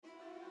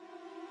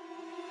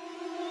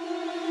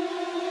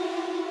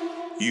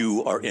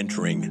You are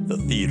entering the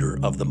Theater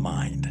of the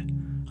Mind,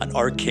 an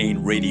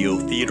Arcane Radio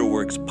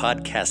TheaterWorks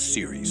podcast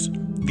series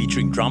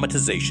featuring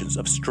dramatizations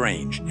of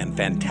strange and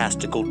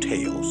fantastical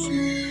tales.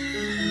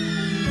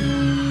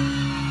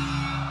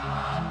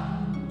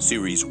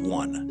 Series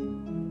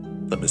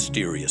 1, The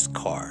Mysterious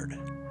Card.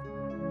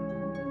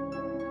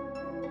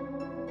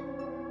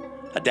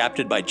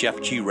 Adapted by Jeff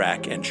G.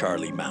 Rack and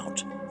Charlie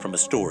Mount from a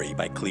story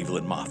by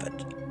Cleveland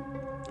Moffett.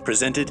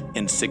 Presented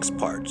in 6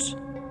 parts.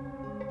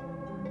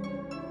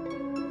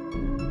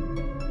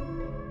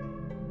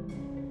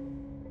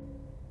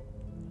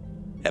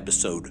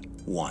 Episode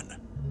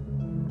 1.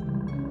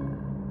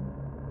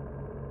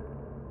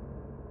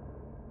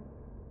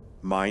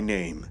 My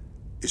name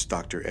is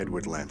Dr.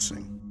 Edward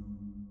Lansing.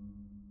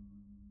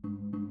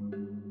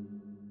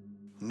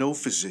 No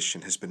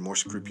physician has been more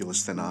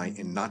scrupulous than I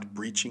in not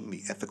breaching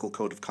the ethical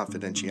code of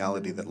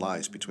confidentiality that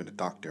lies between a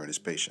doctor and his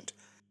patient.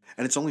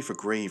 And it's only for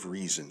grave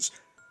reasons,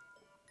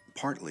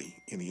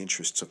 partly in the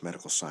interests of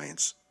medical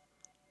science,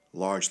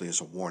 largely as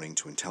a warning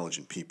to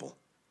intelligent people,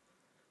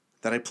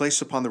 that I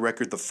place upon the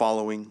record the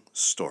following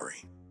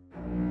story.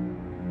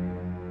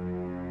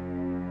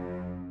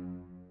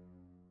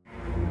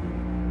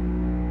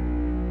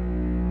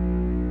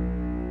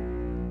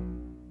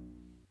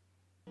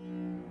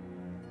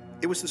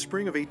 It was the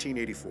spring of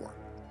 1884.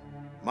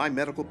 My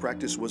medical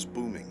practice was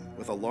booming,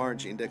 with a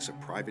large index of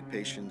private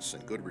patients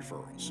and good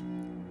referrals.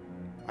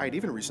 I had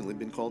even recently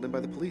been called in by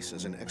the police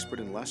as an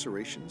expert in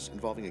lacerations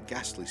involving a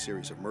ghastly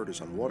series of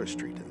murders on Water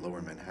Street in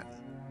Lower Manhattan.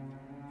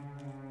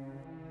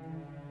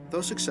 Though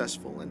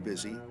successful and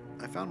busy,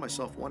 I found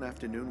myself one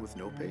afternoon with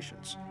no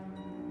patients.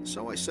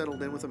 So I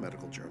settled in with a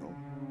medical journal,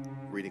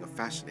 reading a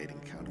fascinating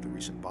account of the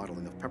recent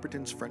bottling of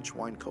Pemberton's French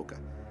wine Coca,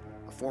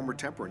 a former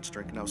temperance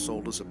drink now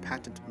sold as a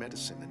patent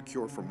medicine and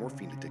cure for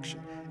morphine addiction,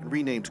 and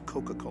renamed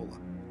Coca-Cola.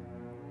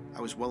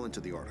 I was well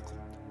into the article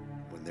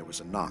when there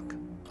was a knock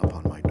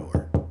upon my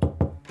door.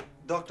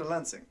 Dr.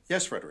 Lansing.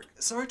 Yes, Frederick.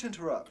 Sorry to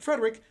interrupt.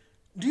 Frederick,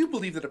 do you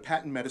believe that a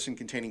patent medicine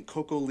containing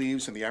cocoa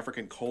leaves and the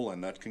African cola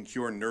nut can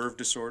cure nerve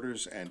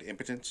disorders and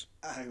impotence?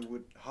 I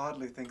would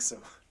hardly think so,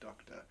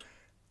 Doctor.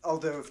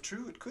 Although, if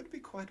true, it could be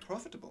quite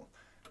profitable.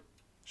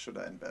 Should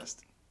I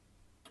invest?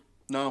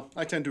 No,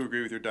 I tend to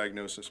agree with your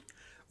diagnosis.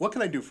 What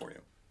can I do for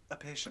you? A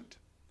patient.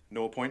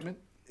 No appointment?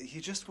 He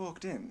just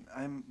walked in.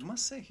 I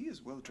must say he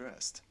is well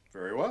dressed.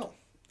 Very well.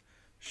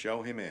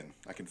 Show him in.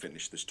 I can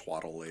finish this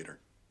twaddle later.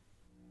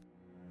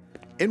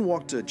 In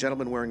walked a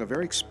gentleman wearing a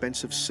very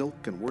expensive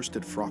silk and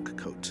worsted frock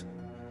coat.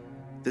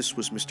 This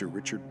was Mr.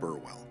 Richard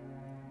Burwell.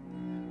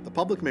 The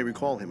public may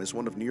recall him as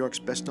one of New York's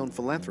best-known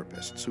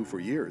philanthropists who for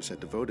years had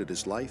devoted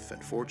his life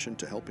and fortune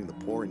to helping the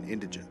poor and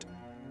indigent.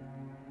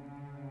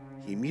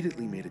 He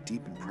immediately made a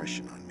deep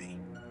impression on me.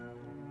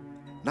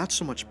 Not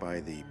so much by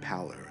the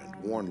pallor and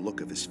worn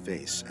look of his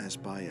face as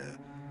by a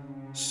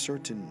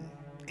certain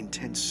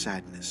intense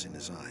sadness in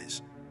his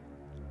eyes,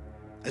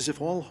 as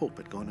if all hope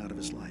had gone out of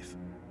his life.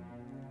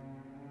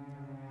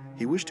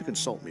 He wished to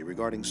consult me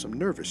regarding some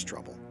nervous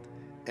trouble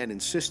and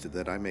insisted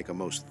that I make a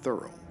most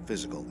thorough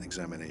physical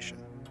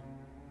examination.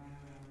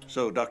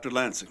 So, Dr.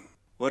 Lansing,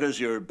 what has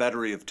your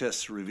battery of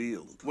tests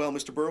revealed? Well,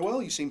 Mr.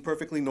 Burwell, you seem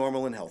perfectly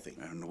normal and healthy.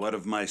 And what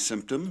of my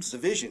symptoms? The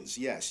visions,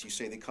 yes. You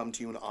say they come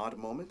to you in odd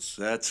moments?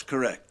 That's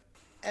correct.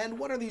 And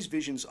what are these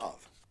visions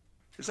of?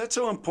 Is that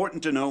so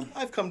important to know?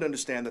 I've come to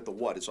understand that the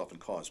what is often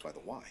caused by the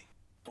why.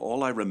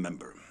 All I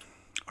remember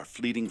are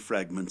fleeting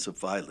fragments of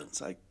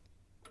violence.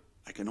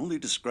 I can only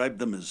describe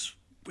them as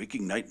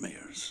waking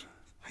nightmares.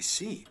 I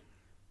see.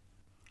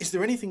 Is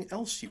there anything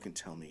else you can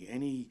tell me?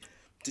 Any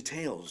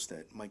details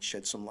that might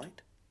shed some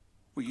light?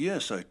 Well,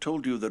 yes, I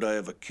told you that I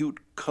have acute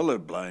color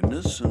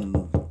blindness and,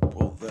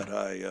 well,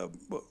 that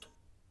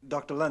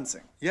Dr.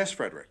 Lansing. Yes,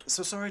 Frederick.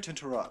 So sorry to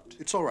interrupt.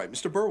 It's all right.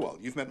 Mr. Burwell,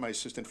 you've met my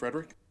assistant,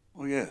 Frederick?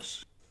 Oh,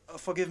 yes.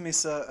 Forgive me,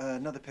 sir.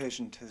 Another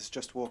patient has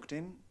just walked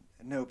in.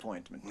 No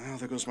appointment. Well,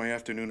 there goes my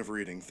afternoon of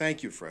reading.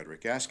 Thank you,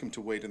 Frederick. Ask him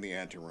to wait in the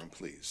anteroom,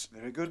 please.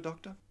 Very good,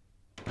 Doctor.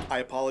 I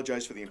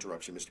apologize for the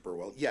interruption, Mr.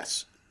 Burwell.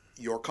 Yes,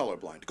 you're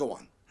colorblind. Go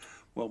on.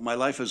 Well, my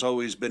life has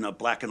always been a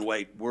black and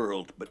white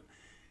world, but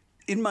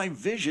in my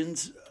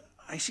visions,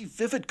 I see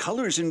vivid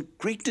colors in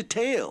great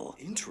detail.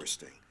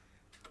 Interesting.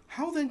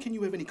 How then can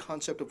you have any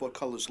concept of what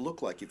colors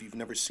look like if you've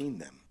never seen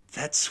them?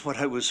 That's what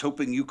I was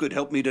hoping you could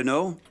help me to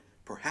know.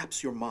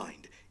 Perhaps your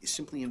mind is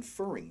simply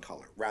inferring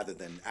color rather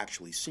than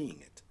actually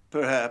seeing it.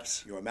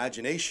 Perhaps. Your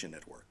imagination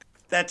at work.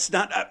 That's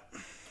not...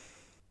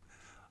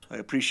 I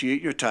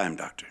appreciate your time,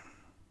 Doctor.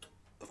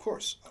 Of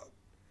course.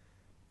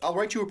 I'll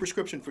write you a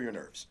prescription for your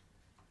nerves.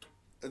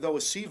 Though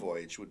a sea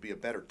voyage would be a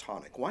better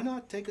tonic. Why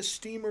not take a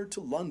steamer to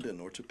London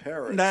or to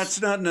Paris?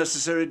 That's not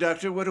necessary,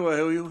 Doctor. What do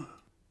I owe you?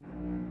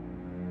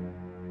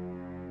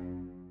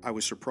 I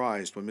was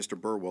surprised when Mr.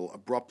 Burwell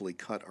abruptly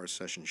cut our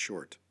session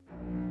short.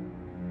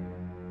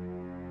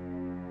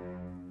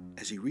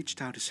 As he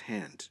reached out his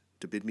hand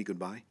to bid me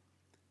goodbye,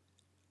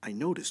 I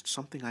noticed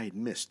something I had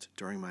missed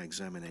during my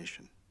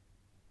examination.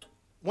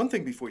 One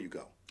thing before you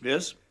go.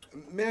 Yes?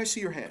 May I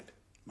see your hand?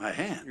 My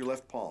hand? Your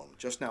left palm.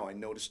 Just now I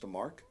noticed a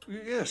mark.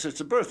 Yes, it's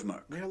a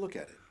birthmark. May I look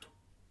at it?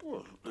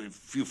 Well,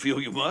 if you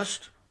feel you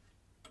must.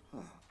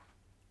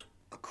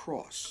 A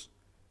cross,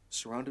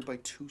 surrounded by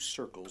 2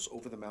 circles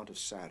over the Mount of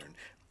Saturn.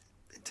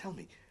 Tell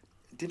me,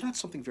 did not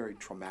something very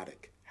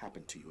traumatic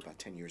happen to you about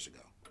 10 years ago?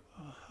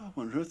 How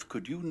on earth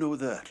could you know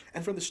that?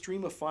 And from the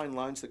stream of fine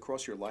lines that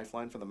cross your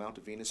lifeline from the Mount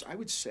of Venus, I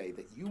would say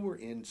that you were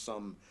in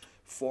some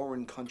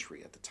foreign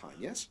country at the time,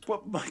 yes?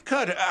 Well, my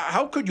God,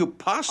 how could you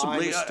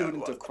possibly... I'm a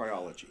student of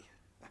cryology,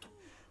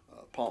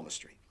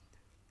 palmistry.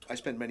 I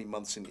spent many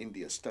months in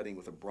India studying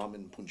with a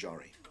Brahmin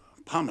Punjari.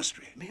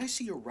 Palmistry? May I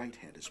see your right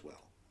hand as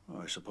well?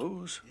 I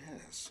suppose.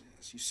 Yes.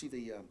 You see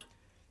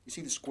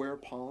the square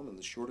palm and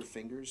the shorter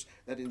fingers?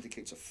 That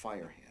indicates a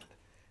fire hand.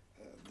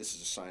 This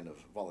is a sign of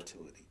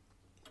volatility.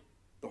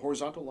 The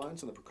horizontal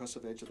lines on the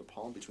percussive edge of the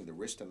palm between the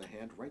wrist and the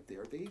hand, right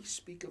there, they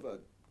speak of a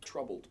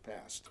troubled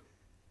past.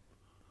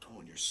 Oh,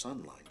 and your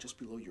sun line just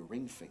below your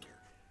ring finger.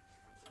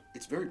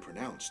 It's very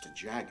pronounced and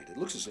jagged. It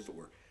looks as if it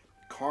were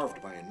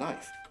carved by a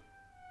knife.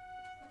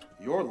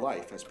 Your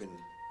life has been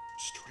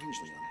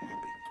strangely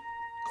unhappy,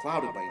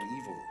 clouded by an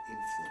evil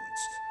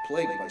influence,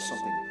 plagued by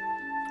something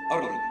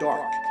utterly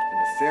dark and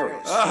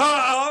nefarious.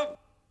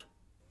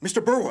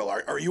 Mr. Burwell,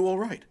 are you all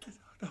right?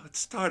 No, it's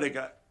starting.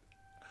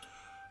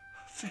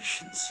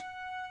 Visions.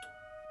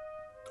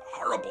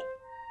 Horrible.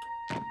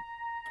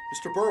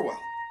 Mr. Burwell.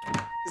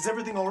 Is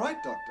everything all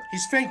right, Doctor?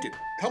 He's fainted.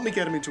 Help me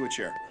get him into a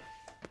chair.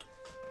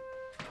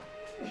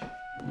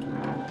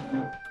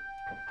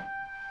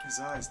 His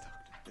eyes, Doctor.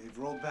 They've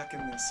rolled back in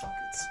their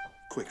sockets.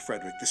 Quick,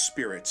 Frederick, the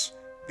spirits.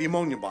 The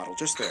ammonia bottle,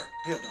 just there.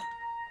 Here, Doctor.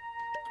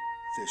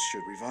 This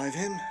should revive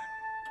him.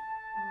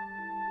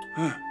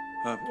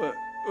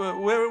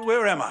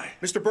 Where am I?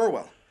 Mr.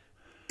 Burwell,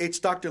 it's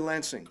Dr.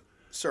 Lansing.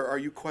 Sir, are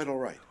you quite all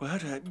right?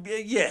 What?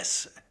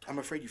 Yes. I'm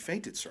afraid you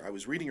fainted, sir. I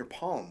was reading your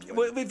palm.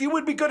 Well, if you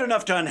would be good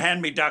enough to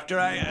unhand me, Doctor,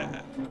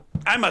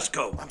 I must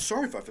go. I'm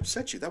sorry if I've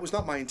upset you. That was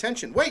not my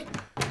intention. Wait!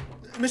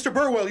 Mr.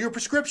 Burwell, your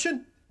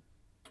prescription?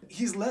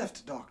 He's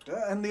left,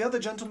 Doctor, and the other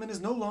gentleman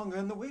is no longer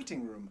in the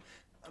waiting room.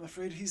 I'm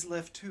afraid he's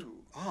left,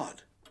 too.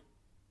 Odd.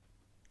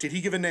 Did he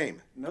give a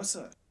name? No,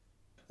 sir.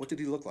 What did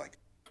he look like?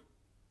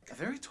 A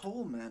very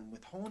tall man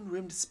with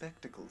horn-rimmed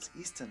spectacles,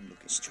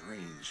 Eastern-looking.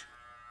 Strange.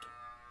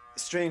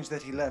 Strange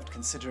that he left,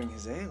 considering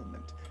his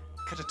ailment.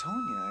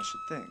 Catatonia, I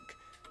should think.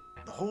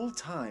 The whole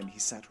time he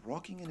sat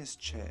rocking in his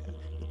chair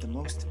with the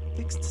most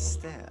fixed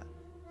stare.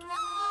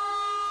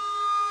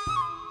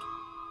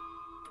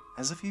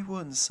 As if he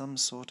were in some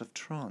sort of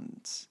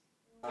trance.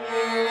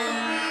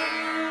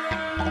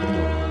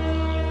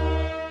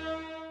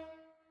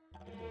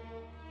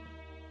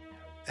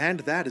 And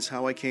that is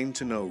how I came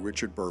to know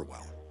Richard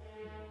Burwell.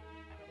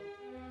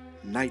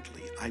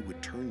 Nightly, I would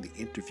turn the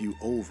interview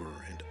over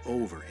and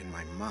over in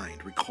my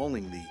mind,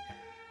 recalling the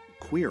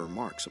queer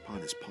marks upon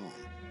his palm,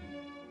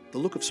 the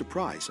look of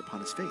surprise upon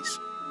his face,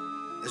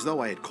 as though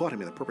I had caught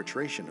him in the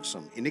perpetration of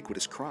some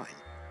iniquitous crime.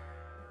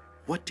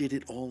 What did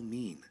it all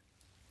mean?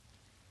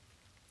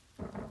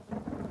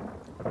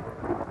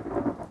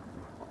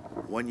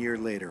 1 year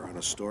later, on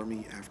a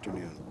stormy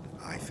afternoon,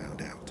 I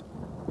found out.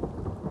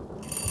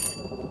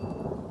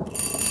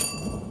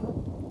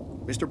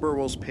 Mr.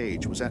 Burwell's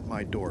page was at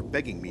my door,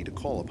 begging me to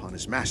call upon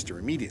his master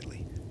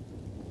immediately.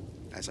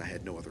 As I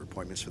had no other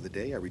appointments for the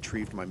day, I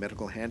retrieved my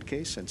medical hand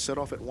case and set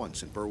off at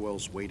once in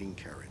Burwell's waiting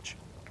carriage.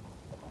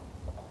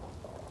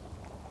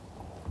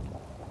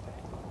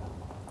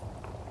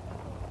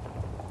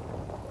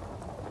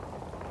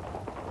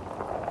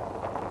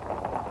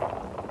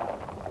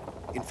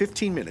 In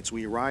 15 minutes,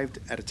 we arrived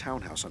at a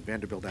townhouse on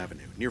Vanderbilt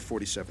Avenue, near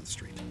 47th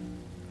Street.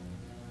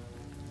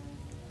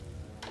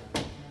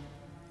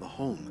 The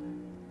home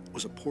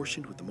was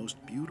apportioned with the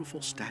most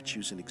beautiful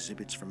statues and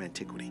exhibits from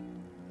antiquity.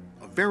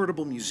 A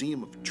veritable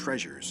museum of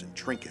treasures and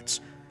trinkets.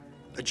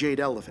 A jade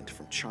elephant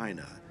from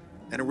China,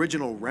 an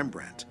original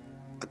Rembrandt,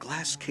 a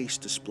glass case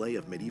display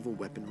of medieval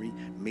weaponry,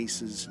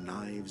 maces,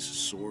 knives,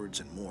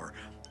 swords, and more,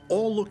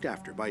 all looked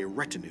after by a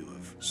retinue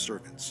of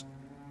servants.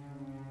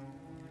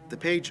 The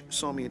page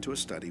saw me into a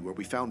study where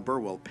we found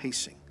Burwell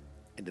pacing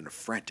and in a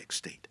frantic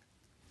state.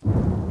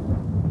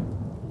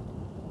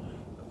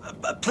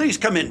 Please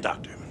come in,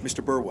 Doctor.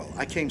 Mr. Burwell,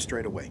 I came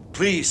straight away.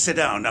 Please sit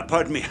down. Now,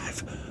 pardon me.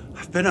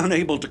 I've been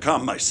unable to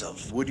calm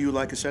myself. Would you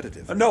like a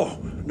sedative?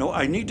 No.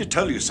 I need to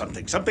tell you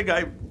something. Something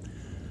I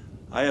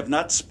have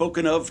not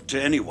spoken of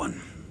to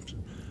anyone.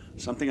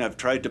 Something I've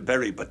tried to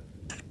bury, but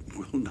that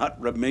will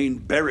not remain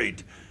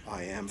buried.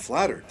 I am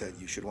flattered that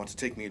you should want to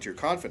take me into your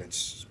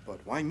confidence, but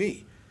why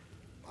me?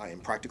 I am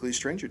practically a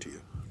stranger to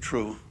you.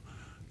 True.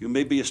 You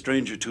may be a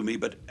stranger to me,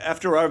 but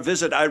after our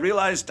visit, I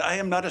realized I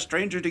am not a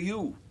stranger to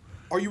you.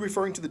 Are you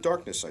referring to the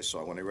darkness I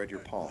saw when I read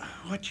your palm?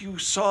 What you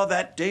saw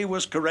that day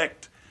was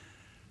correct.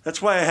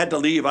 That's why I had to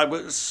leave. I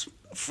was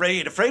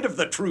afraid of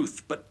the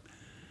truth, but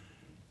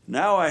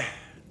now I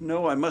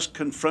know I must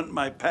confront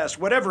my past,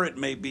 whatever it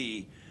may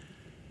be.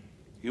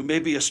 You may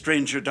be a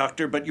stranger,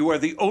 Doctor, but you are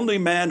the only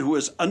man who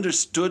has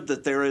understood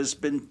that there has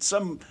been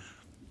some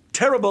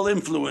terrible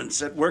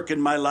influence at work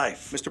in my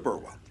life. Mr.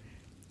 Burwell,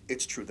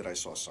 It's true that I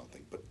saw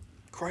something, but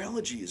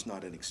cryology is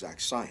not an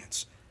exact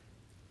science.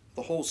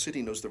 The whole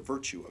city knows the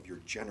virtue of your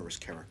generous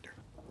character.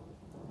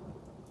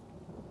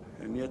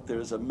 And yet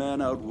there's a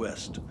man out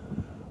west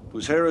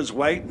whose hair is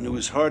white and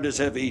whose heart is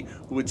heavy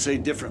who would say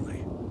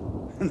differently.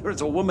 And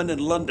there's a woman in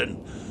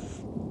London,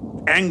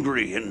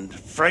 angry and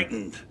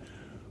frightened,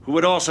 who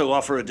would also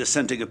offer a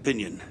dissenting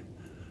opinion.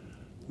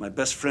 My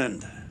best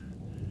friend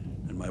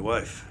and my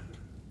wife.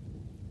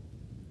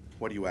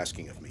 What are you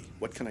asking of me?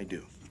 What can I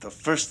do? The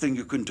first thing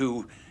you can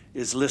do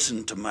is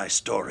listen to my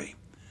story.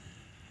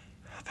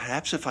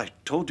 Perhaps if I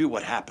told you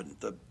what happened,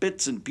 the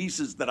bits and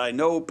pieces that I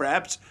know,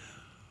 perhaps,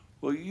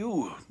 well,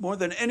 you, more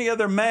than any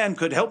other man,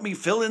 could help me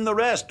fill in the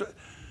rest.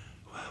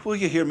 Will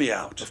you hear me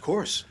out? Of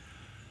course.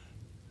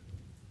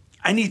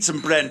 I need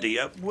some brandy.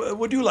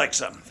 Would you like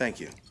some? Thank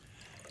you.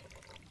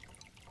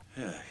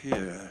 Yeah,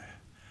 here.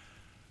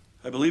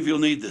 I believe you'll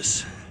need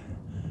this.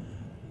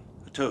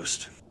 A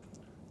toast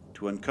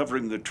to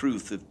uncovering the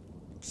truth, if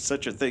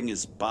such a thing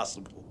is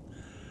possible.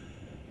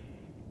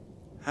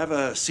 Have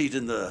a seat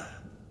in the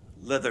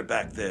leather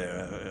back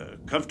there.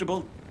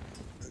 Comfortable?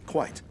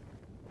 Quite.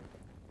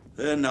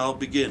 Then I'll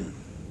begin.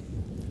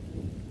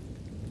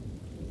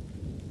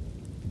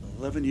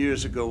 11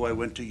 years ago, I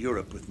went to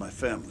Europe with my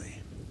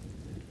family.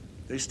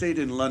 They stayed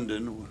in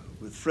London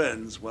with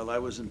friends while I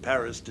was in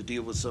Paris to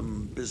deal with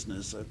some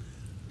business.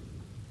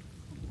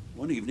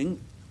 One evening,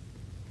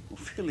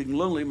 feeling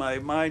lonely, my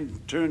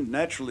mind turned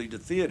naturally to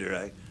theater.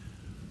 I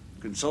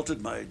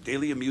consulted my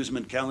daily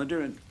amusement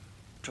calendar and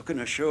took in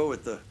a show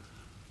at the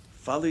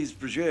Folies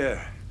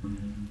Bergère.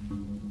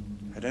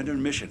 At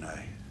intermission,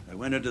 I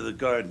went into the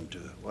garden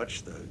to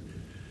watch the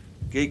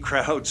gay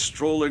crowd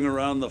strolling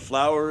around the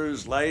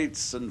flowers,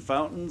 lights, and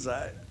fountains.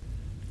 I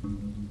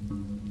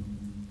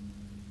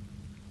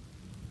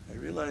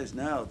realize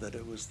now that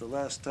it was the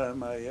last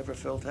time I ever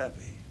felt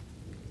happy.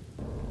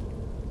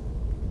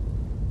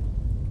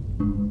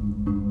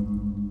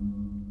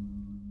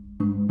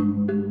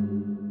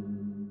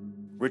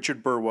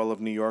 Richard Burwell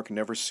of New York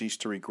never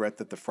ceased to regret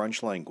that the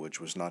French language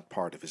was not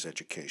part of his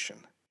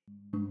education.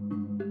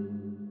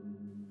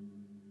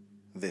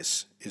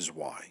 This is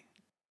why.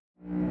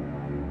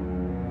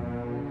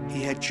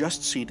 He had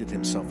just seated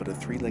himself at a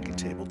three-legged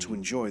table to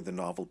enjoy the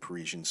novel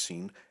Parisian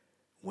scene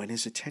when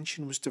his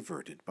attention was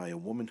diverted by a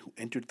woman who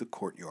entered the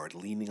courtyard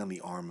leaning on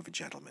the arm of a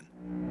gentleman.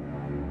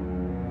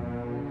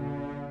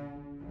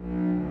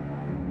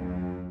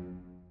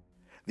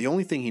 The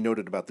only thing he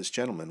noted about this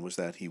gentleman was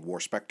that he wore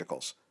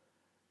spectacles.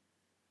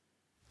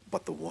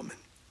 But the woman.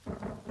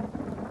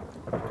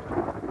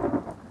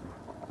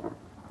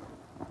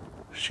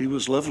 She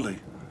was lovely,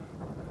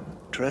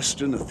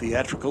 dressed in a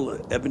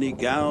theatrical ebony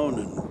gown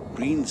and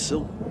green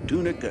silk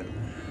tunic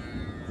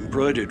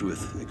embroidered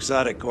with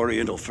exotic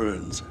oriental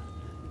ferns.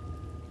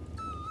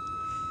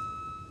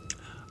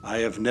 I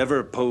have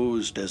never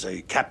posed as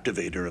a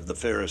captivator of the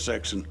fairer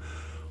sex and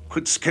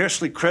could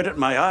scarcely credit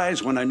my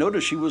eyes when I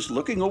noticed she was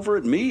looking over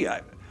at me.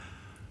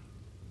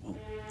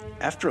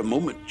 After a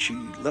moment, she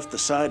left the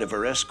side of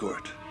her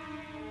escort,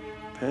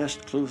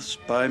 passed close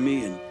by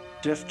me, and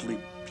deftly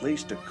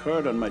placed a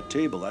card on my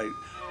table. I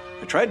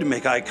tried to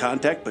make eye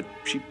contact, but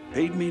she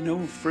paid me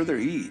no further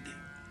heed.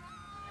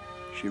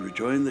 She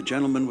rejoined the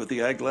gentleman with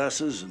the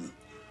eyeglasses and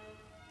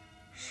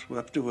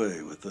swept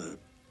away with the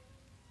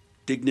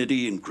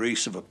dignity and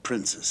grace of a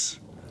princess.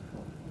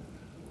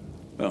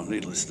 Well,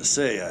 needless to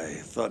say, I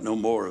thought no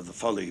more of the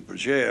Folies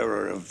Bergère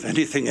or of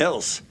anything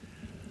else.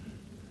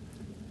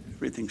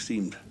 Everything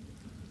seemed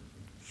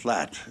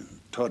flat and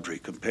tawdry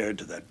compared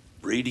to that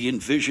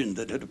radiant vision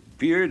that had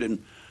appeared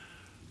and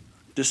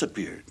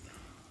disappeared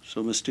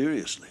so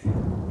mysteriously.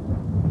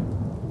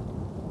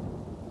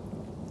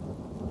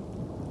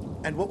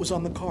 And what was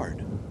on the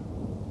card?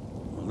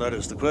 Well, that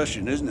is the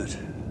question, isn't it?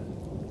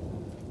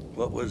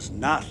 What was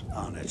not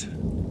on it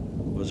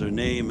was her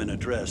name and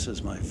address,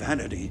 as my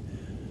vanity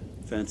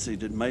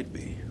fancied it might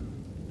be.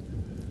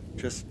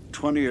 Just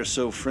 20 or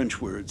so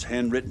French words,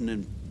 handwritten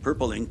in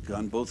purple ink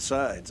on both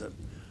sides.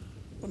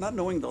 Well, not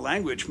knowing the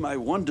language, my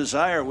one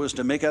desire was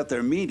to make out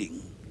their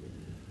meaning.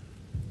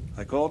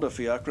 I called a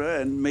fiacre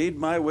and made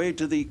my way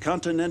to the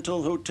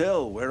Continental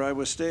Hotel where I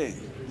was staying.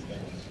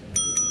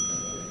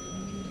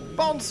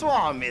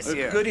 Bonsoir,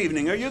 monsieur. Good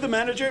evening. Are you the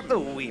manager? Oh,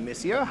 oui,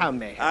 monsieur. How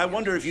may I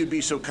wonder if you'd be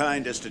so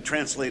kind as to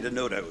translate a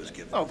note I was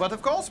given. Oh, but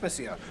of course,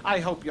 monsieur. I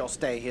hope your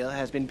stay here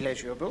has been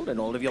pleasurable and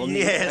all of your needs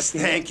Yes,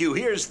 have been... thank you.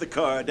 Here's the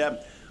card.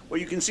 Well,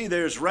 you can see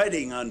there's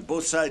writing on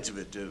both sides of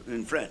it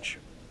in French.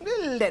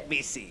 Let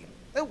me see.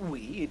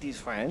 Oui, it is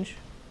French.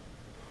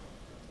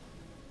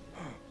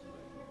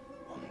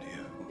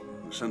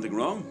 Something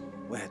wrong?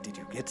 Where did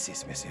you get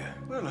this, monsieur?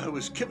 Well, it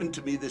was given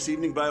to me this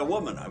evening by a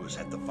woman. I was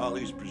at the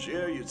Folies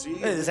Bergère, you see.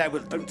 That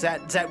will do.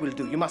 That will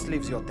do. You must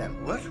leave the hotel.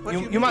 What?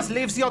 You must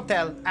leave the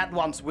hotel at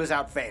once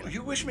without fail.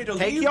 You wish me to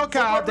Take leave? your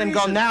card For what and go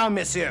reason? now,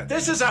 monsieur.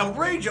 This is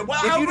outrageous. Well,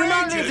 If you do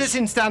not leave outrageous. this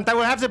instant, I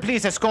will have the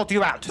police escort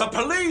you out. The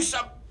police?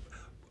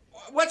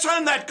 What's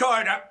on that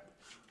card?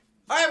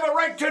 I have a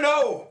right to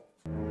know.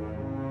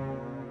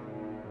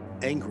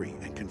 Angry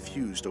and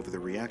confused over the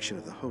reaction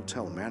of the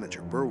hotel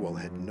manager, Burwell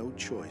had no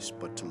choice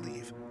but to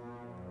leave.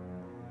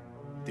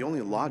 The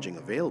only lodging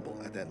available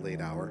at that late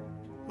hour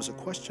was a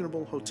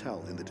questionable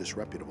hotel in the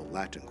disreputable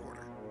Latin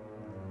Quarter.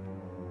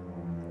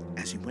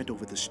 As he went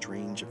over the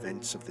strange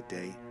events of the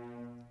day,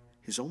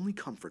 his only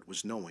comfort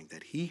was knowing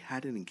that he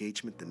had an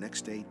engagement the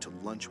next day to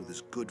lunch with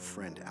his good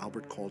friend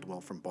Albert Caldwell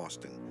from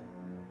Boston,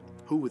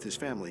 who, with his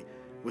family,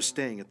 was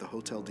staying at the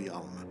Hotel de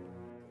Alma.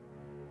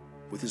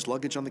 With his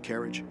luggage on the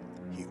carriage,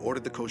 he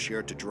ordered the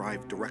cocher to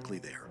drive directly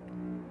there,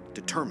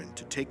 determined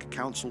to take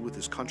counsel with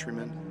his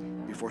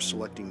countrymen before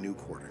selecting new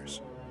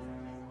quarters.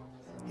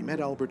 He met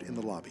Albert in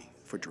the lobby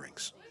for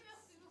drinks.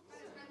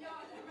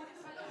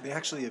 They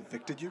actually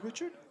evicted you,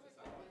 Richard?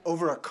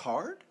 Over a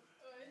card?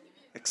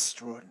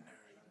 Extraordinary.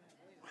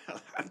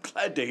 Well, I'm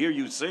glad to hear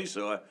you say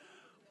so.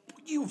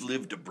 You've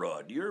lived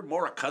abroad. You're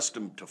more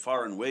accustomed to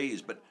foreign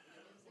ways, but,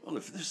 well,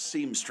 if this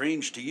seems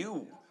strange to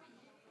you,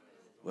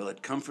 well,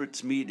 it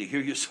comforts me to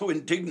hear you so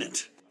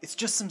indignant. It's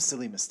just some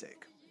silly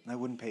mistake. I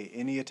wouldn't pay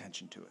any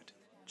attention to it.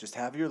 Just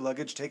have your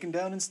luggage taken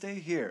down and stay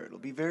here. It'll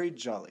be very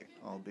jolly,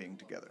 all being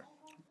together.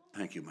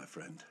 Thank you, my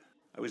friend.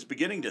 I was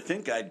beginning to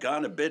think I'd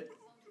gone a bit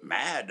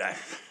mad.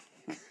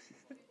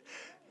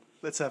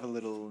 Let's have a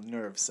little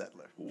nerve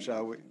settler,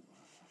 shall we?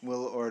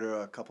 We'll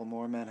order a couple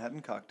more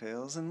Manhattan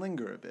cocktails and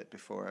linger a bit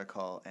before I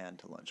call Anne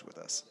to lunch with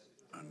us.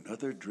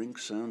 Another drink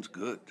sounds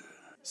good.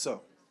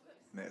 So,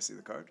 may I see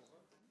the card?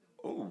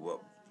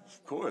 Oh,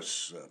 of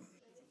course.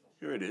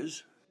 Here it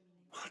is.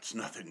 It's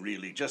nothing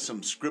really, just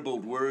some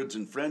scribbled words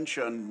in French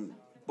on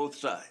both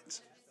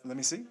sides. Let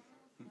me see.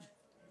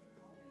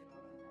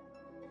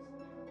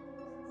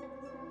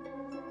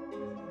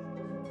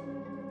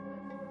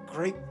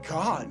 Great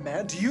God,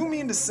 man, do you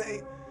mean to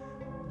say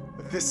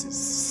this is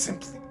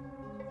simply...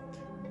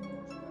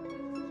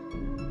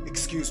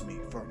 Excuse me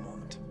for a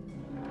moment.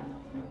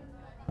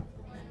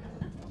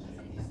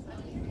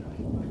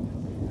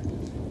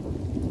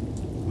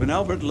 When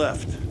Albert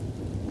left,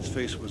 his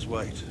face was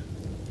white.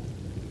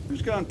 He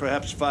was gone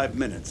perhaps 5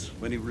 minutes.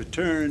 When he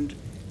returned,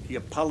 he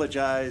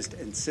apologized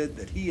and said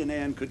that he and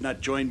Anne could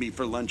not join me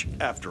for lunch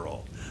after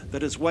all,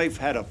 that his wife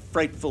had a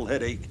frightful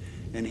headache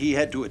and he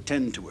had to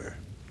attend to her.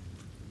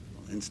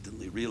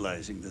 Instantly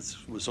realizing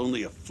this was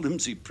only a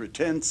flimsy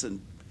pretense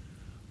and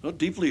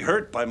deeply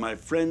hurt by my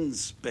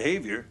friend's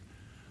behavior,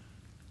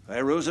 I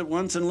arose at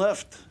once and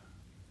left.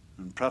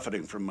 And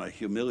profiting from my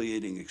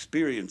humiliating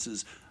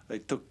experiences, I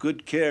took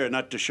good care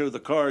not to show the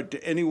card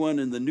to anyone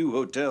in the new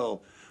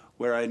hotel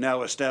where I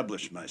now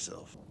established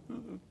myself.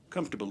 A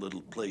comfortable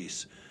little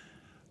place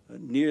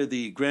near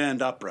the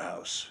Grand Opera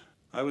House.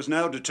 I was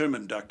now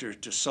determined, Doctor,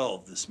 to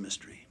solve this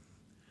mystery,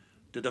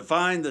 to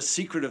divine the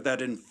secret of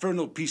that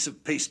infernal piece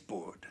of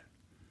pasteboard.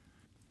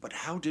 But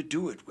how to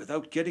do it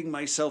without getting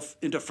myself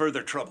into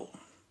further trouble?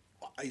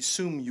 I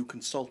assume you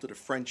consulted a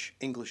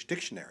French-English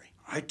dictionary.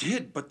 I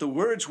did, but the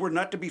words were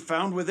not to be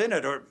found within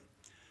it, or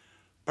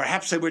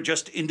perhaps they were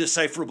just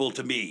indecipherable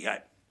to me.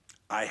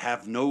 I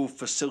have no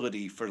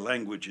facility for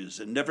languages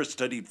and never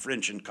studied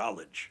French in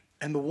college.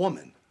 And the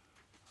woman?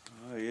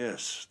 Ah,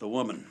 yes, the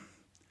woman.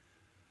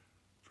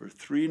 For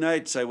 3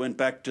 nights I went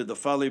back to the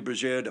Folies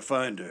Bergère to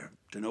find her,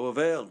 to no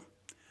avail.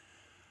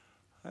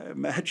 I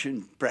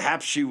imagine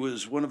perhaps she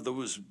was one of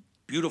those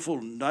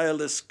beautiful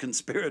nihilist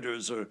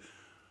conspirators or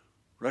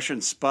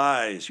Russian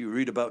spies you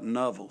read about in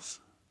novels.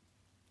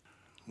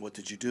 What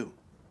did you do?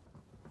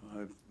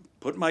 I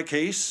put my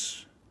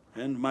case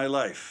and my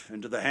life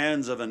into the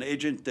hands of an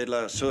agent de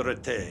la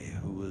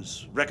Sûreté who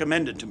was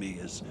recommended to me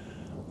as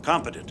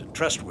competent and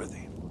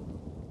trustworthy.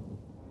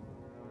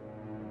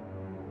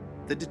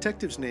 The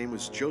detective's name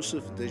was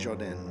Joseph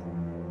Desjardins,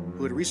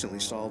 who had recently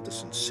solved a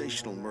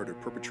sensational murder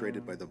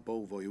perpetrated by the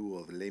beaux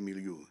voyous of Les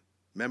Milieux,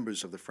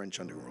 members of the French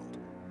underworld.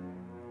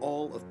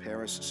 All of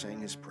Paris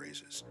sang his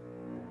praises,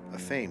 a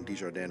fame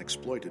Desjardins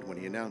exploited when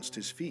he announced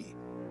his fee.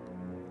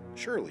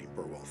 Surely,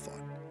 Burwell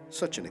thought,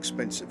 such an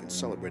expensive and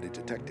celebrated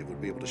detective would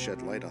be able to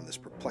shed light on this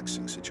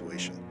perplexing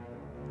situation.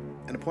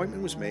 An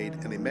appointment was made,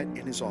 and they met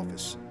in his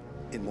office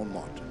in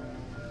Montmartre.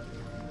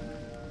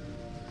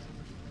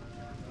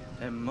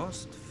 A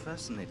most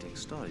fascinating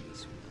story,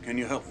 monsieur. Can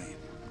you help me?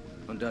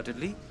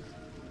 Undoubtedly.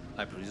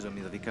 I presume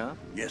you're the vicar?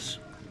 Yes.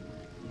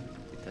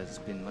 It has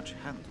been much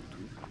handled,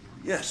 too.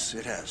 Yes,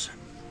 it has.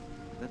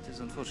 That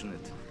is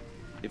unfortunate.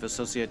 If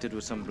associated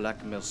with some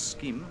blackmail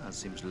scheme, as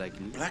seems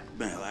likely.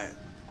 Blackmail? I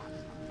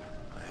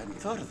hadn't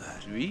thought of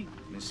that. Oui,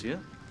 monsieur.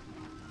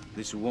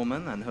 This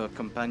woman and her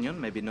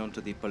companion may be known to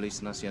the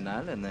Police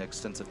Nationale and their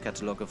extensive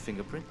catalogue of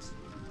fingerprints.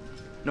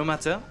 No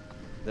matter.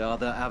 There are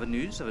other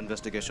avenues of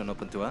investigation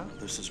open to her.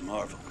 This is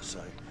marvelous.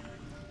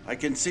 I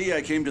can see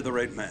I came to the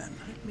right man.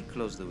 Let me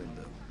close the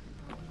window.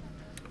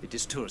 It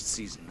is tourist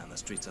season and the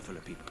streets are full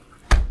of people.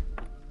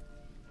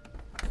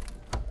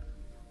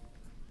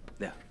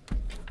 There.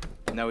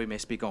 Now we may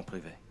speak en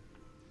privé.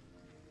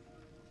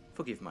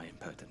 Forgive my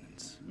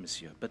impertinence,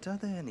 monsieur, but are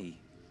there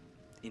any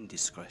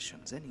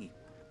indiscretions, any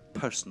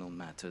personal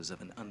matters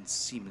of an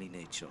unseemly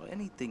nature,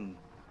 anything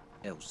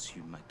else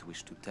you might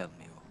wish to tell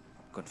me or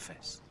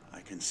confess?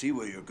 I can see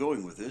where you're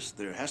going with this.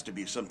 There has to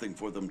be something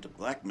for them to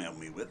blackmail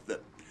me with.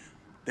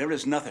 There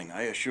is nothing,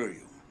 I assure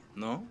you.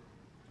 No?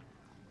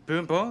 Peu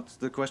importe,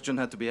 the question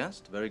had to be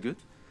asked. Very good.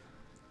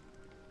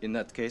 In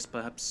that case,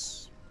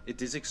 perhaps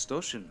it is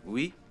extortion.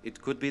 Oui,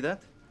 it could be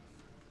that.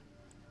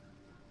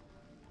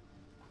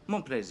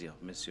 Mon plaisir,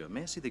 monsieur.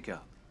 May I see the card?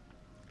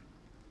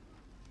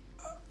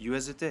 You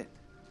hesitate?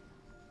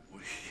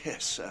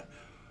 Yes,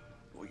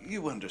 well,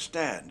 you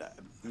understand.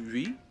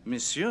 Oui,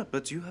 monsieur,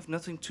 but you have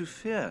nothing to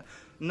fear.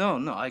 No,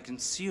 I can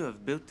see you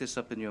have built this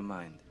up in your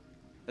mind.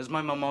 As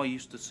my maman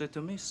used to say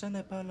to me, ce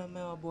n'est pas la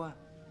mer à boire.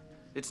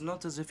 It's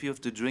not as if you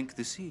have to drink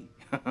the sea.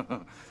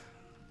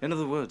 In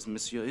other words,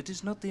 monsieur, it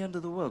is not the end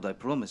of the world, I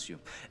promise you.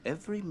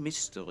 Every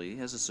mystery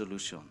has a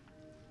solution.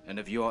 And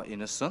if you are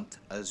innocent,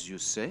 as you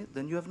say,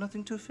 then you have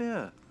nothing to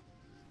fear.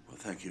 Well,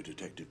 thank you,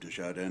 Detective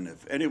Desjardins.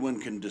 If anyone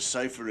can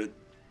decipher it,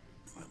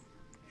 well,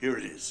 here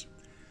it is.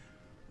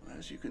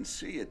 As you can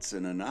see, it's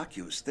an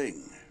innocuous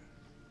thing.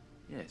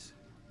 Yes,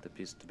 it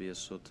appears to be a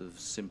sort of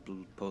simple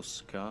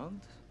postcard.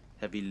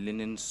 Heavy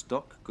linen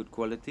stock, good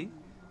quality.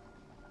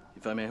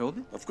 If I may hold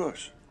it? Of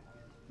course.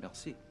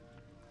 Merci.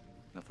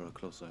 Now for a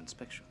closer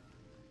inspection.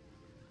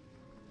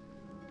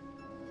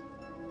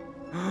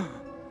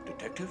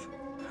 Detective?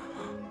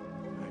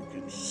 I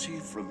can see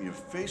from your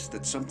face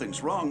that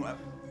something's wrong.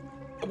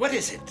 What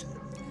is it?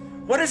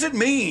 What does it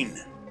mean?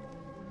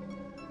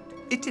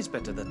 It is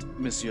better that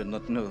Monsieur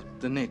not know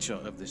the nature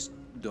of this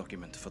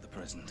document for the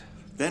present.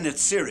 Then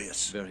it's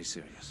serious. Very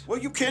serious. Well,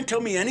 you can't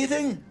tell me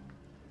anything?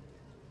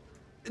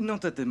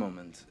 Not at the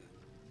moment.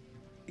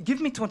 Give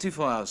me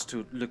 24 hours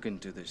to look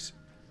into this.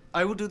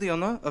 I will do the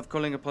honor of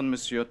calling upon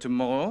Monsieur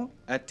tomorrow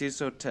at his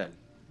hotel.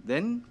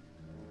 Then,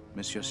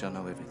 Monsieur shall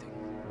know everything.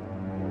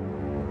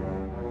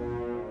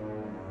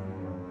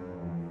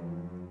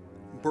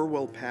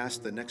 Burwell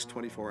passed the next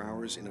 24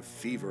 hours in a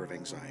fever of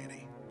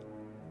anxiety.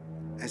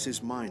 As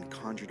his mind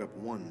conjured up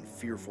one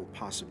fearful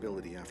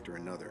possibility after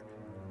another,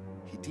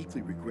 he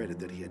deeply regretted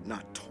that he had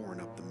not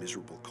torn up the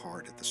miserable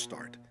card at the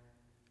start.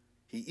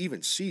 He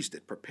even seized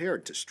it,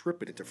 prepared to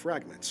strip it into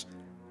fragments,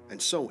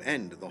 and so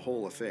end the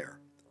whole affair.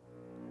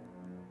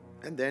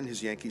 And then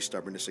his Yankee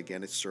stubbornness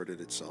again asserted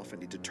itself,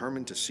 and he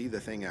determined to see the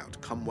thing out,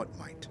 come what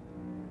might.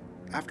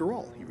 After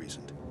all, he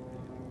reasoned,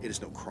 it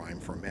is no crime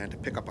for a man to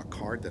pick up a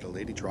card that a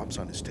lady drops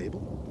on his table.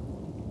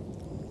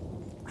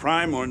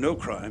 Crime or no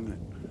crime,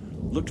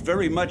 it looked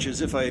very much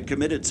as if I had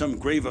committed some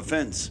grave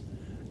offense,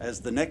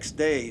 as the next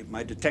day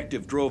my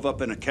detective drove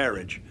up in a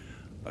carriage,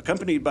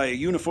 accompanied by a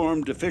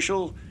uniformed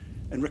official,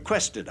 and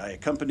requested I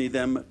accompany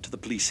them to the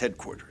police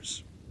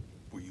headquarters.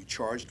 Were you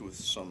charged with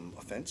some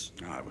offense?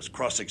 I was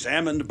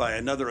cross-examined by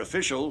another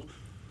official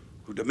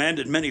who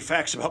demanded many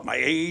facts about my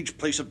age,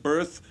 place of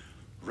birth,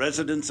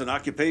 residence, and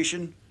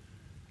occupation,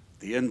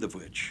 the end of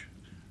which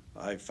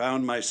I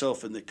found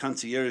myself in the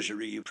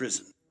conciergerie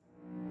prison.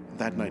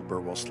 That night,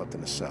 Burwell slept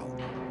in a cell.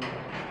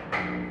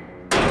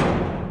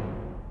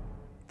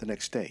 The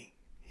next day,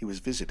 he was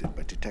visited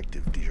by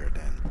Detective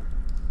Desjardins.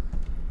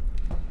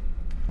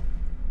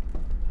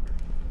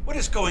 What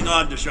is going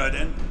on,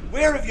 Desjardins?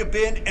 Where have you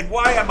been, and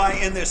why am I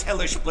in this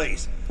hellish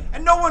place?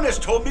 And no one has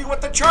told me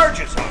what the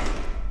charges are.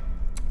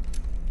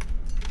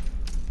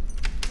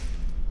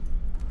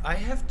 I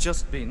have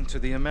just been to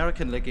the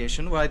American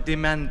legation where I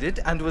demanded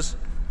and was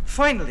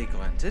finally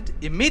granted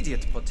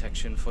immediate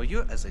protection for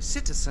you as a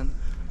citizen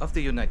of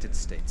the United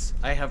States.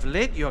 I have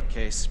laid your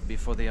case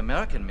before the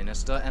American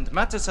minister and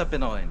matters have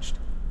been arranged.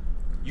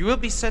 You will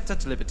be set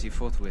at liberty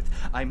forthwith.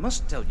 I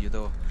must tell you,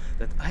 though,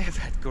 that I have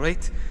had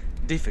great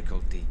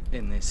difficulty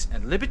in this,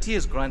 and liberty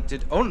is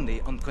granted only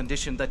on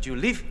condition that you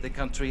leave the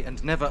country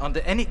and never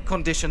under any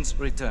conditions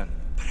return.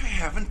 But I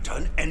haven't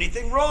done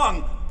anything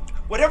wrong.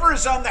 Whatever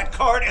is on that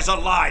card is a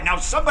lie. Now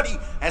somebody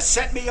has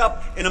set me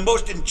up in a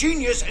most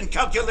ingenious and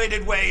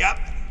calculated way.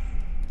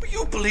 But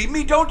you believe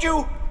me, don't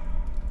you?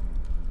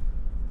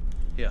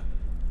 Here.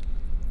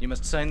 You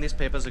must sign these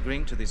papers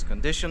agreeing to these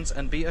conditions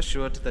and be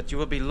assured that you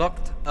will be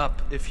locked up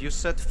if you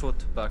set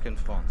foot back in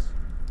France.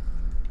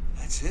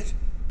 That's it?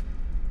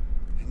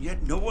 And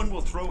yet no one will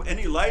throw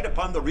any light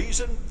upon the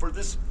reason for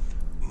this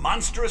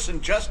monstrous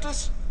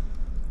injustice?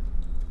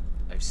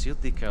 I've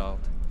sealed the card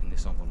in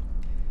this envelope.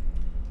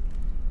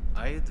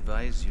 I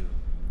advise you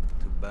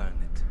to burn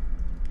it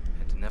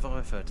and never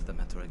refer to the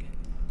matter again.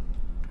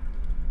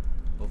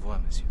 Au revoir,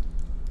 monsieur.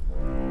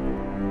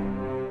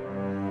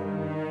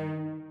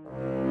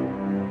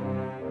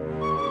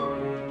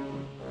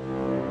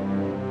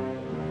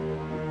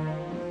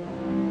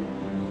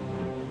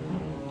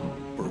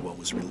 Burwell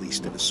was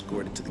released and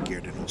escorted to the Gare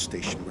du Nord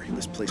station, where he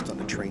was placed on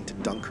a train to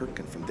Dunkirk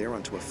and from there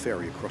onto a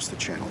ferry across the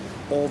Channel,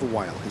 all the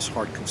while his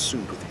heart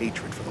consumed with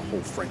hatred for the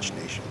whole French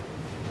nation.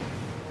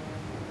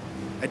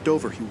 At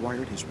Dover, he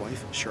wired his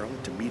wife,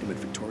 Charlotte, to meet him at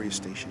Victoria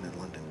Station in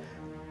London.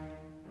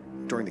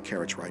 During the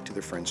carriage ride to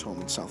their friend's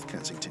home in South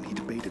Kensington, he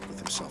debated with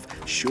himself,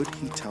 should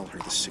he tell her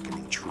the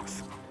sickening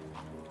truth?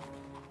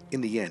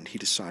 In the end, he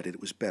decided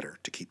it was better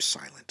to keep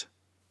silent.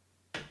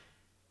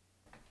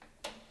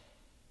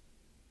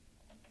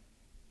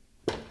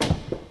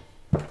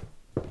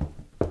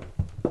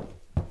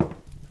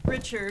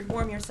 Richard,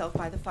 warm yourself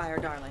by the fire,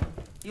 darling.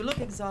 You look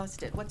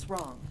exhausted. What's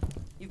wrong?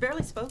 You've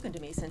barely spoken to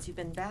me since you've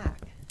been back.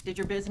 Did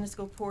your business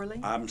go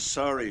poorly? I'm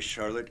sorry,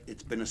 Charlotte.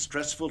 It's been a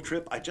stressful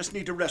trip. I just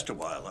need to rest a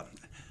while.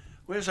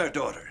 Where's our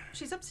daughter?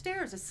 She's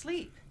upstairs,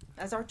 asleep,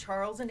 as are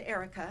Charles and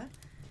Erica.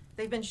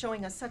 They've been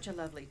showing us such a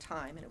lovely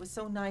time, and it was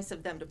so nice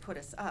of them to put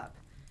us up.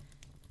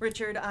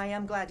 Richard, I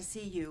am glad to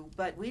see you,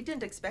 but we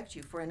didn't expect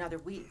you for another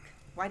week.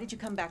 Why did you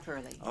come back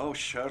early? Oh,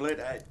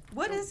 Charlotte,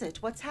 What is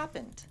it? What's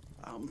happened?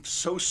 I'm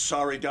so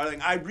sorry,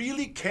 darling. I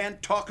really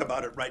can't talk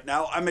about it right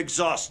now. I'm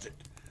exhausted.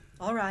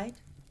 All right.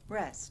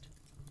 Rest.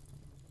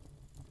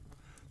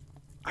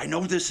 I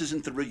know this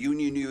isn't the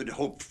reunion you had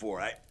hoped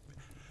for.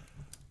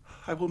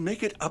 I will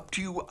make it up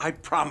to you, I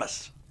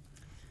promise.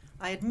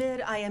 I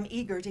admit I am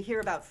eager to hear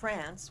about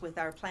France with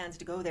our plans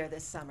to go there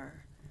this summer.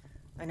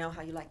 I know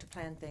how you like to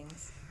plan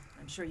things.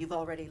 I'm sure you've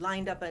already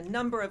lined up a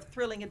number of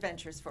thrilling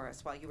adventures for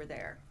us while you were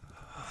there.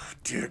 Oh,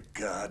 dear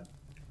God.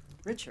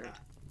 Richard,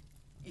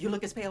 you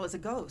look as pale as a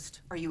ghost.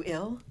 Are you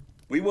ill?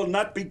 We will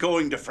not be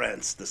going to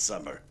France this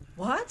summer.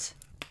 What?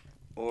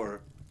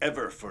 Or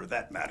ever, for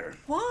that matter.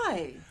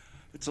 Why?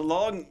 It's a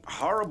long,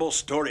 horrible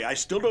story. I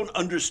still don't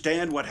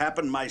understand what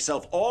happened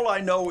myself. All I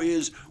know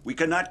is we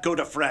cannot go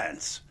to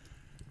France,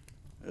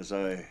 as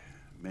I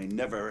may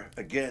never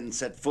again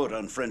set foot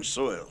on French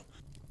soil.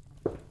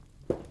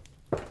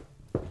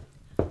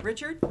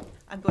 Richard,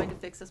 I'm going to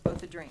fix us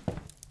both a drink.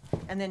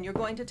 And then you're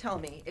going to tell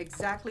me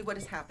exactly what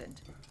has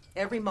happened.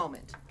 Every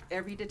moment,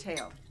 every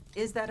detail.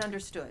 Is that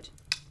understood?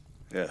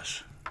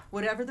 Yes.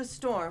 Whatever the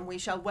storm, we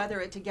shall weather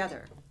it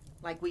together,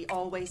 like we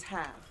always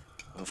have.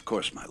 Of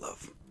course, my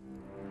love.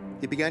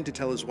 He began to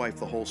tell his wife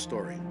the whole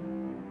story.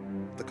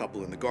 The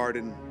couple in the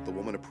garden, the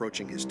woman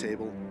approaching his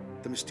table,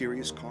 the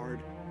mysterious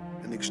card,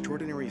 and the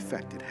extraordinary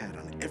effect it had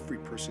on every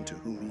person to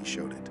whom he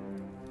showed it.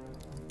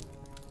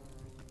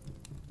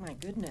 My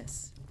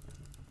goodness.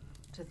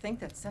 To think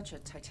that such a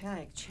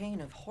titanic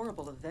chain of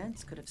horrible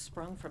events could have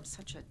sprung from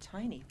such a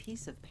tiny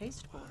piece of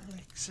pasteboard.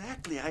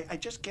 Exactly. I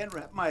just can't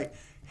wrap my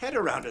head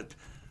around it.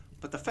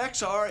 But the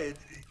facts are,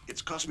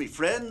 it's cost me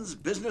friends,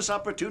 business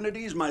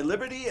opportunities, my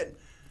liberty, and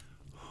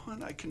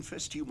I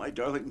confess to you, my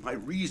darling, my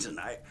reason.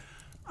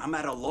 I'm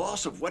at a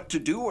loss of what to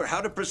do or how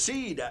to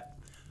proceed.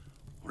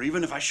 Or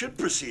even if I should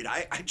proceed,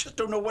 I just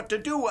don't know what to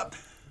do.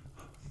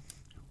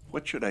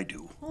 What should I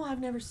do? Oh,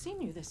 I've never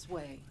seen you this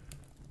way.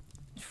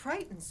 It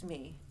frightens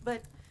me,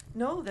 but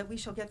know that we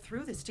shall get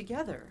through this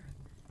together.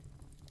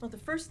 Well, the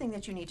first thing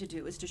that you need to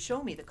do is to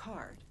show me the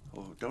card.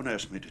 Oh, don't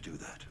ask me to do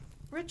that.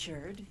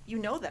 Richard, you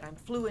know that I'm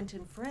fluent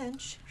in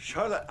French.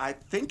 Charlotte, I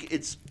think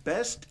it's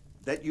best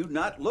that you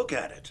not look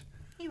at it.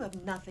 You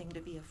have nothing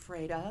to be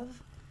afraid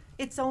of.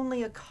 It's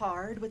only a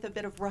card with a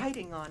bit of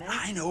writing on it.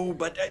 I know,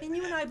 but... And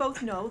you and I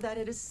both know that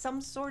it is some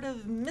sort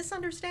of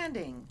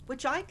misunderstanding,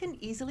 which I can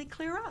easily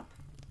clear up.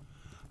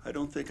 I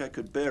don't think I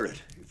could bear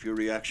it if your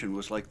reaction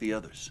was like the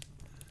others.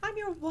 I'm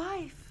your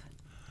wife.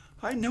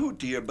 I know,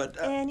 dear, but...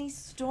 Any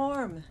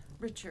storm,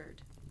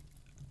 Richard.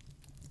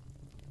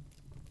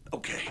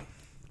 Okay.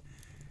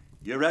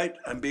 You're right.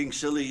 I'm being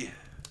silly.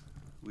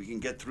 We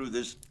can get through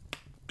this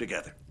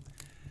together.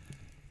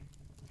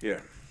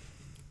 Here.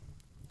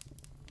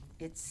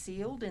 It's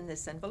sealed in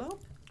this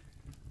envelope?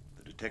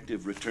 The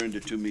detective returned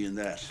it to me in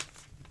that.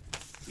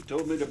 He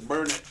told me to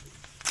burn it.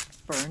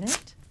 Burn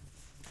it?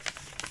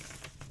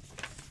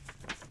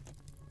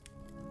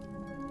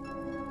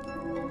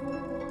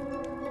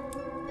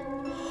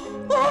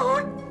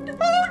 Oh,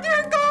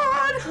 dear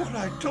God! Well,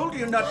 I told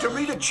you not to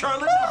read it,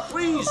 Charlotte.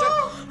 Please.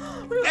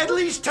 At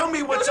least tell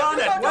me what's on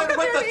it. What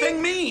the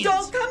thing means.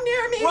 Don't come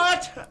near me.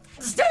 What?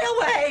 Stay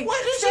away.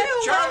 What is Stay it,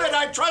 away. Charlotte?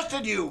 I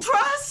trusted you.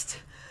 Trust.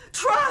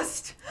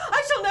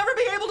 I shall never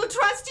be able to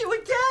trust you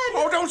again.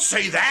 Oh, don't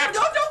say that.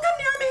 No, don't come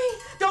near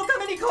me. Don't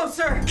come any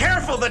closer.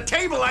 Careful, the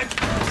table.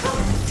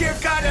 Dear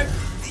God,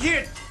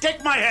 here,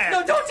 take my hand.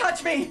 No, don't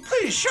touch me.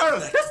 Please,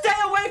 Charlotte. Just stay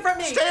away from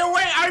me. Stay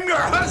away. I'm your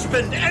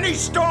husband. Any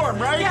storm,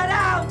 right? Get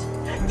out.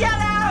 Get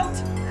out.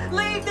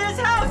 Leave this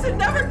house and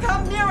never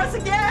come near us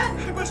again.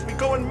 I must be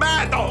going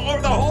mad,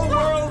 or the whole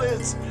world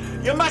is.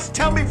 You must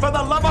tell me, for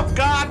the love of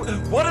God,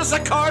 what does the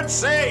card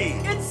say?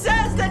 It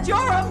says that you're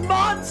a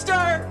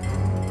monster.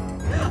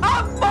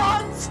 A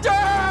monster!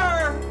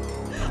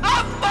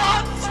 A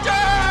monster!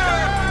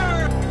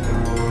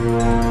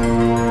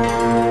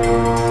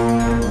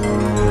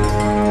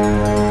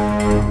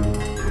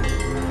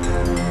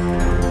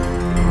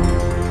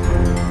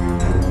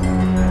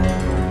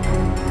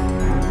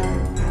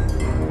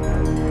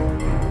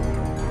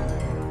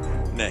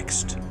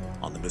 Next,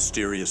 on the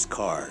mysterious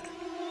card.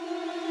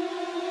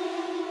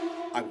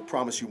 I will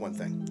promise you one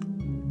thing.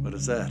 What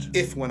is that?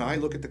 If, when I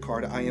look at the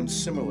card, I am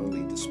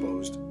similarly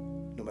disposed,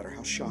 no matter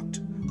how shocked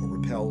or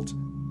repelled,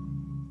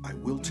 I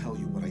will tell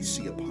you what I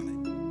see upon it.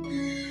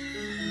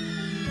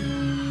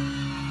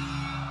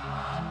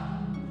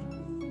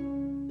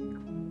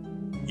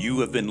 You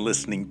have been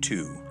listening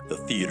to The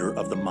Theater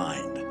of the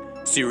Mind,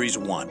 Series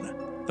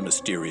 1, The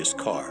Mysterious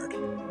Card,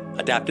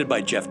 adapted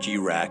by Jeff G.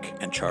 Rack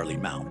and Charlie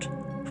Mount,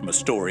 from a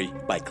story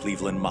by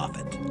Cleveland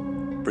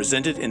Moffett.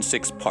 Presented in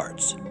 6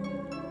 parts.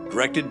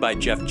 Directed by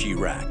Jeff G.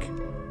 Rack.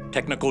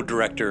 Technical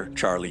Director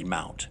Charlie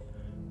Mount.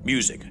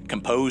 Music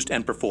composed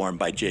and performed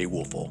by Jay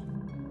Wolfel.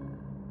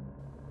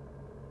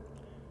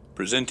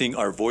 Presenting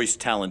our voice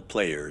talent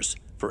players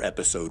for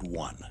Episode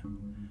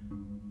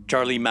 1.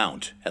 Charlie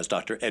Mount as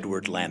Dr.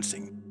 Edward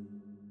Lansing.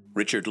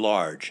 Richard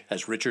Large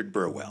as Richard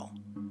Burwell.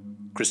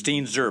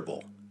 Christine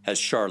Zerbel as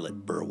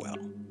Charlotte Burwell.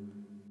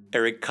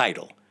 Eric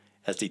Keitel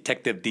as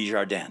Detective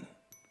Desjardins.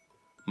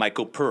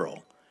 Michael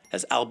Pearl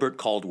as Albert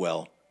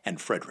Caldwell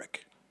and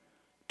Frederick.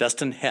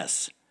 Dustin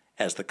Hess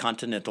as the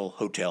Continental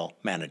Hotel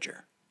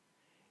Manager.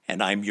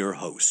 And I'm your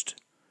host,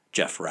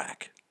 Jeff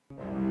Rack.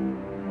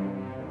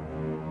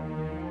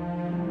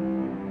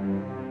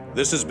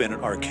 This has been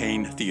an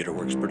Arcane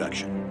TheaterWorks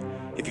production.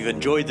 If you've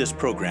enjoyed this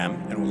program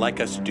and would like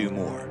us to do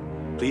more,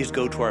 please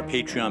go to our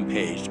Patreon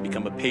page to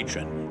become a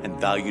patron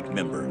and valued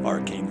member of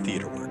Arcane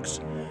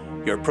TheaterWorks.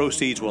 Your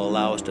proceeds will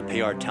allow us to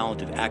pay our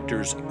talented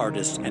actors,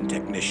 artists, and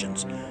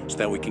technicians so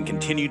that we can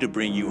continue to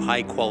bring you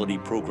high-quality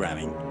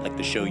programming like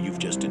the show you've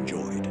just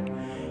enjoyed.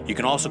 You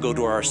can also go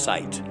to our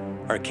site,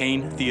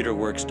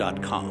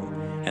 arcanetheaterworks.com,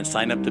 and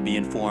sign up to be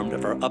informed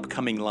of our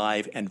upcoming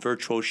live and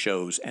virtual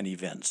shows and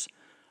events.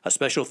 A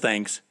special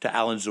thanks to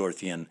Alan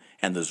Zorthian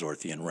and the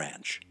Zorthian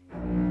Ranch.